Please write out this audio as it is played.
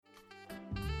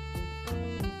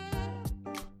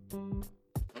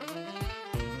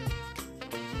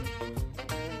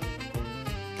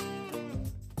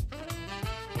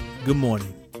Good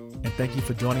morning, and thank you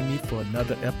for joining me for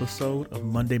another episode of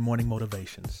Monday Morning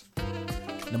Motivations.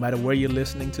 No matter where you're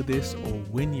listening to this or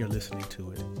when you're listening to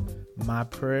it, my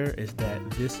prayer is that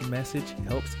this message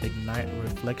helps ignite a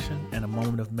reflection and a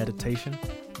moment of meditation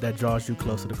that draws you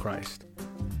closer to Christ.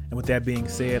 And with that being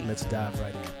said, let's dive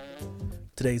right in.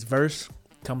 Today's verse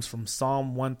comes from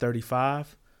Psalm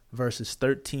 135, verses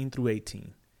 13 through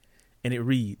 18, and it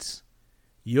reads,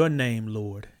 "Your name,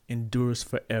 Lord, endures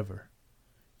forever.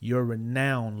 Your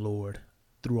renown, Lord,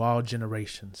 through all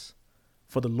generations.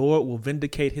 For the Lord will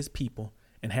vindicate his people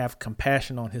and have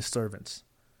compassion on his servants.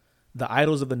 The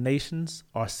idols of the nations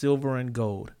are silver and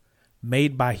gold,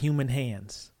 made by human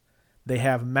hands. They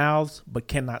have mouths but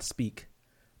cannot speak,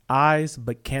 eyes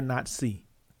but cannot see.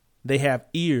 They have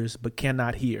ears but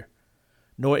cannot hear,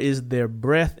 nor is there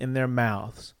breath in their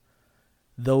mouths.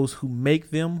 Those who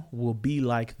make them will be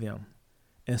like them,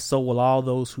 and so will all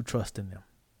those who trust in them."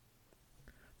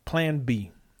 Plan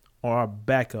B, or our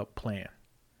backup plan.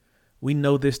 We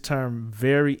know this term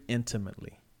very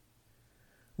intimately.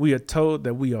 We are told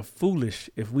that we are foolish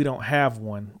if we don't have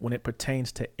one when it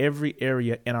pertains to every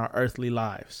area in our earthly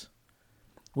lives.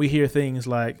 We hear things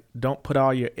like, don't put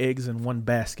all your eggs in one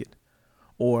basket,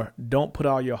 or don't put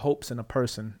all your hopes in a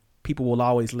person. People will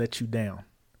always let you down.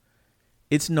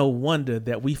 It's no wonder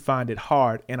that we find it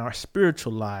hard in our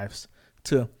spiritual lives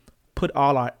to put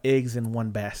all our eggs in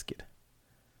one basket.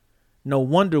 No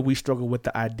wonder we struggle with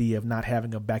the idea of not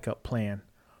having a backup plan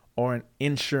or an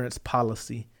insurance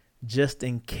policy just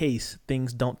in case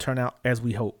things don't turn out as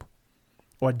we hope,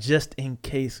 or just in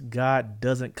case God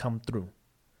doesn't come through.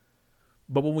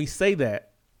 But when we say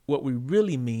that, what we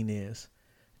really mean is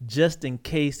just in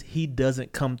case he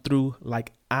doesn't come through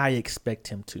like I expect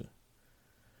him to.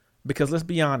 Because let's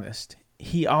be honest,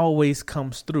 he always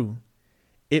comes through.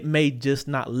 It may just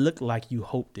not look like you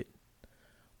hoped it,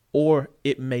 or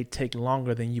it may take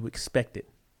longer than you expected.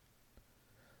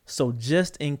 So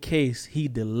just in case he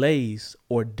delays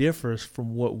or differs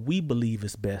from what we believe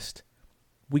is best,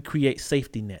 we create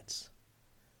safety nets.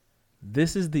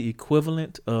 This is the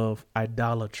equivalent of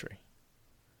idolatry.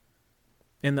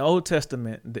 In the Old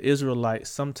Testament, the Israelites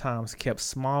sometimes kept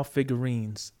small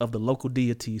figurines of the local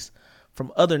deities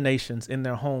from other nations in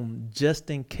their home just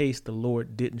in case the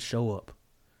Lord didn't show up.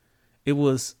 It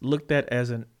was looked at as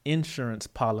an insurance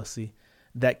policy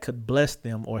that could bless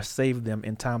them or save them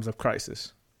in times of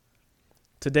crisis.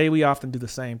 Today, we often do the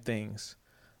same things,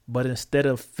 but instead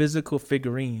of physical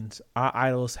figurines, our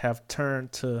idols have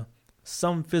turned to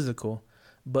some physical,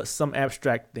 but some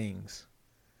abstract things.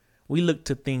 We look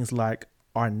to things like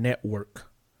our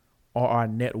network or our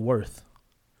net worth,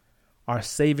 our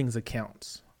savings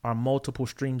accounts, our multiple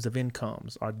streams of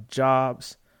incomes, our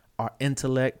jobs, our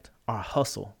intellect, our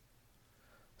hustle.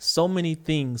 So many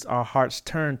things our hearts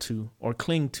turn to or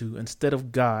cling to instead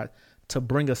of God to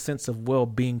bring a sense of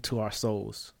well-being to our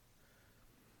souls.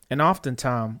 And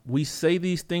oftentimes we say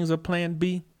these things are plan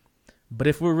B, but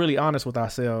if we're really honest with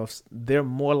ourselves, they're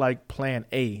more like plan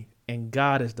A, and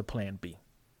God is the plan B.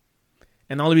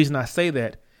 And the only reason I say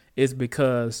that is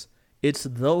because it's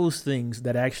those things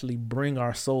that actually bring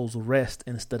our souls rest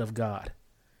instead of God.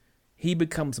 He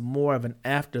becomes more of an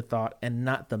afterthought and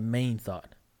not the main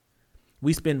thought.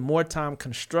 We spend more time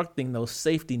constructing those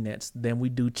safety nets than we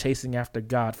do chasing after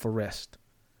God for rest.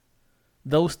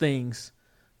 Those things,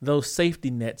 those safety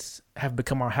nets, have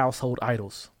become our household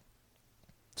idols.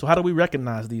 So how do we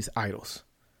recognize these idols?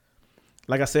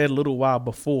 Like I said a little while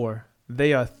before,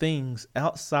 they are things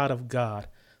outside of God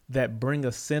that bring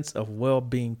a sense of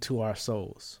well-being to our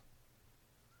souls.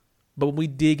 But when we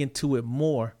dig into it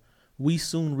more, we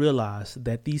soon realize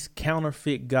that these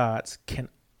counterfeit gods can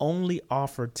only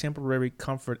offer temporary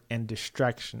comfort and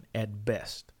distraction at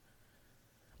best.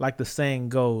 Like the saying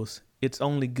goes, it's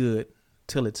only good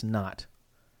till it's not.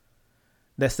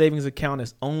 That savings account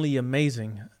is only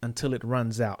amazing until it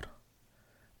runs out.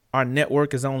 Our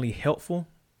network is only helpful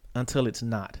until it's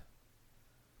not.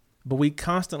 But we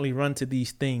constantly run to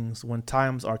these things when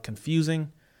times are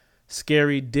confusing,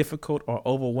 scary, difficult, or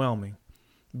overwhelming,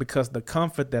 because the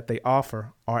comfort that they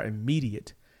offer are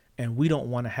immediate, and we don't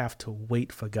want to have to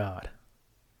wait for God.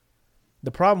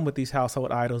 The problem with these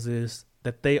household idols is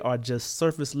that they are just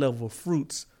surface level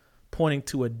fruits pointing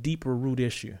to a deeper root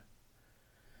issue.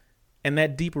 And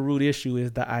that deeper root issue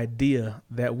is the idea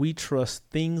that we trust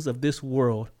things of this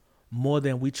world more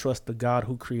than we trust the God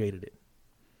who created it.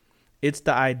 It's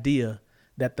the idea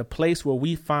that the place where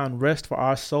we find rest for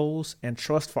our souls and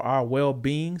trust for our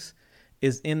well-beings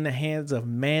is in the hands of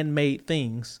man-made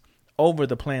things over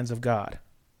the plans of God.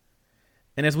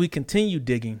 And as we continue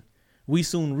digging, we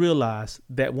soon realize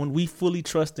that when we fully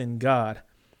trust in God,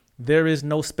 There is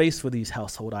no space for these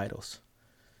household idols.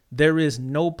 There is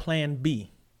no plan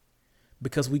B,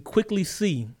 because we quickly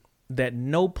see that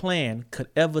no plan could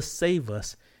ever save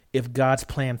us if God's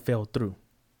plan fell through.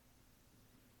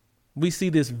 We see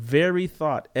this very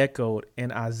thought echoed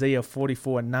in Isaiah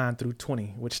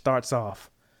 44:9-20, which starts off,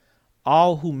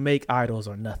 "All who make idols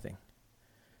are nothing,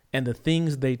 and the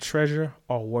things they treasure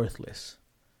are worthless.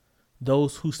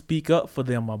 Those who speak up for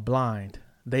them are blind.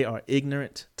 They are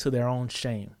ignorant to their own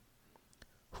shame.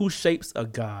 Who shapes a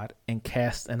god and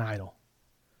casts an idol?"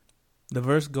 The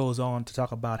verse goes on to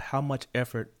talk about how much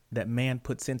effort that man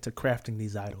puts into crafting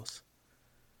these idols.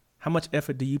 How much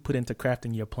effort do you put into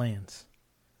crafting your plans?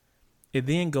 It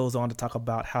then goes on to talk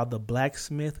about how the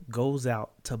blacksmith goes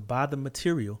out to buy the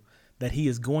material that he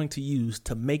is going to use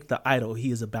to make the idol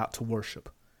he is about to worship,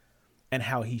 and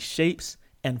how he shapes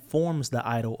and forms the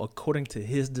idol according to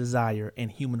his desire in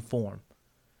human form,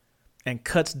 and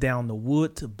cuts down the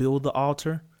wood to build the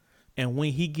altar. And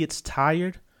when he gets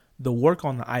tired, the work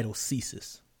on the idol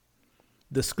ceases.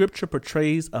 The scripture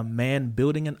portrays a man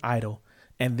building an idol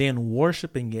and then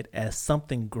worshiping it as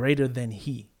something greater than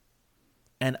he.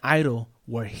 An idol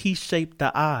where he shaped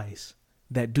the eyes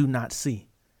that do not see,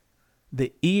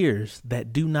 the ears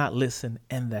that do not listen,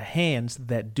 and the hands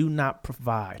that do not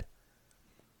provide.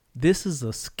 This is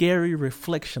a scary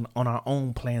reflection on our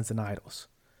own plans and idols,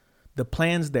 the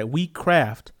plans that we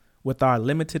craft with our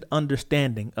limited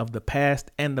understanding of the past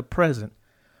and the present,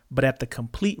 but at the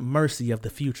complete mercy of the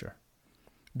future.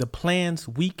 The plans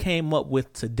we came up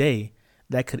with today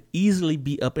that could easily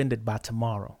be upended by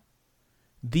tomorrow.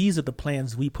 These are the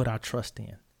plans we put our trust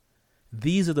in.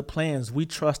 These are the plans we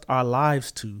trust our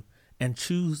lives to and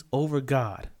choose over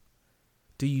God.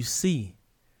 Do you see?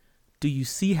 Do you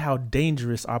see how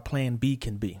dangerous our plan B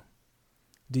can be?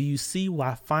 Do you see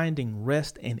why finding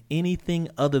rest in anything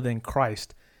other than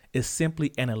Christ is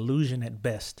simply an illusion at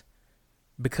best?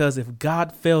 Because if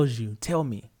God fails you, tell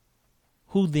me,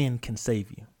 who then can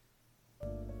save you?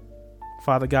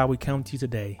 Father God, we come to you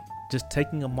today, just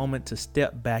taking a moment to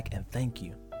step back and thank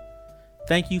you.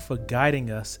 Thank you for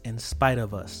guiding us in spite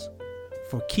of us,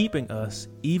 for keeping us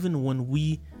even when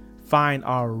we find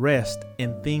our rest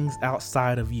in things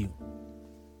outside of you.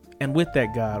 And with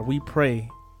that, God, we pray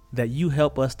that you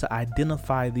help us to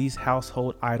identify these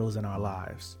household idols in our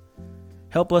lives.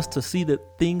 Help us to see the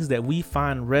things that we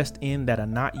find rest in that are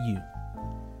not you.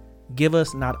 Give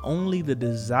us not only the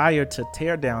desire to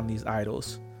tear down these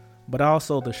idols, but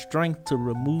also the strength to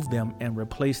remove them and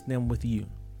replace them with you.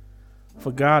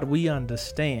 For God, we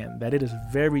understand that it is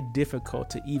very difficult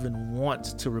to even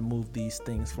want to remove these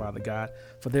things, Father God,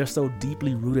 for they're so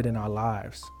deeply rooted in our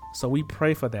lives. So we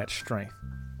pray for that strength.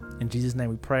 In Jesus' name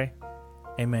we pray.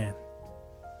 Amen.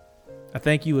 I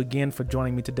thank you again for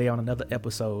joining me today on another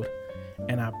episode,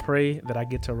 and I pray that I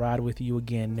get to ride with you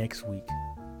again next week.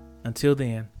 Until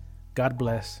then, God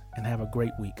bless and have a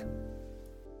great week.